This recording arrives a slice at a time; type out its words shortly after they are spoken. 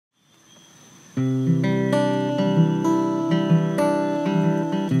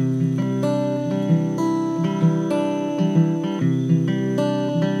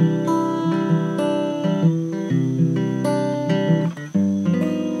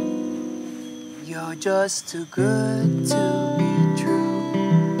You're just too good to be true.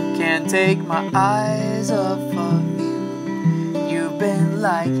 Can't take my eyes off of you. You've been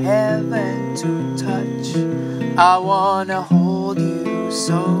like heaven to touch. I wanna hold you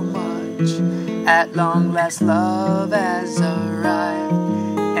so much. At long last love has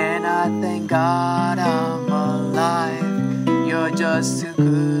arrived, and I thank God I'm alive. You're just too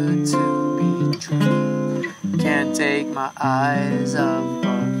good to be true. Can't take my eyes off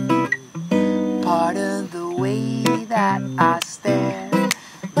of you. Pardon the way that I stare.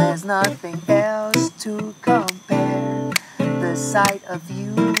 There's nothing else to compare. The sight of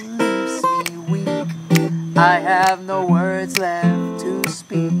you leaves me weak. I have no words left to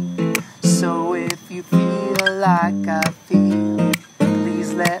speak. So if you feel like I feel,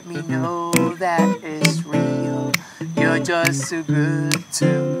 please let me know that it's real. You're just too good to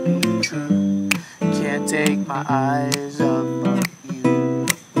be true. Can't take my eyes off of you.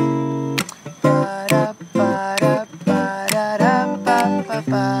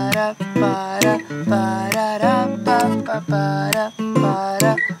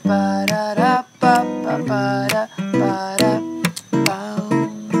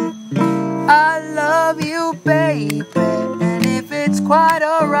 I love you, baby, and if it's quite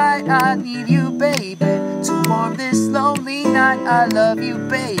alright, I need you, baby, to warm this lonely night. I love you,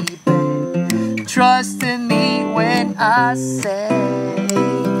 baby. Trust in me when I say,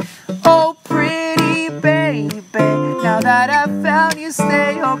 oh, pretty baby, now that I've found you,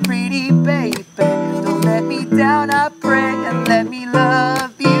 stay, oh, pretty baby. Don't let me down, I pray, and let me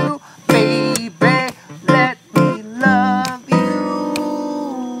love you, baby. Let me love you.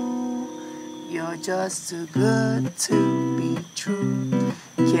 You're just too good to be true.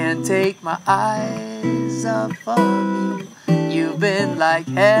 Can't take my eyes off of you. You've been like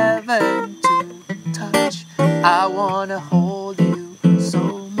heaven to touch. I wanna hold you so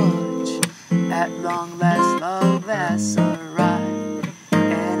much. At long last love has arrived,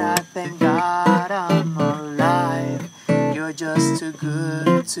 and I thank God I'm alive. You're just too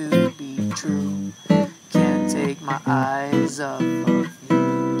good to be true. Can't take my eyes off of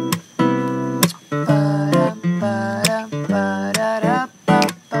you.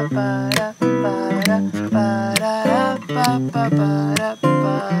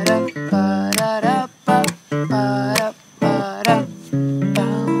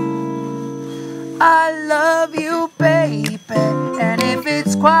 I love you, baby, and if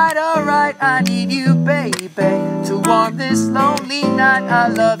it's quite alright, I need you, baby, to warm this lonely night. I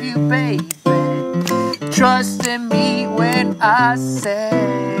love you, baby. Trust in me when I say,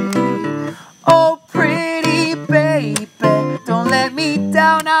 oh, pretty baby, don't let me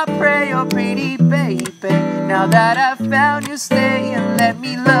down, I pray, oh, pretty baby. Now that I've found you, stay and let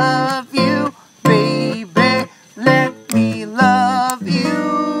me love you, baby. Let me love you.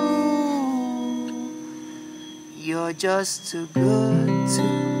 You're just too good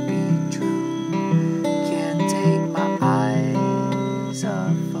to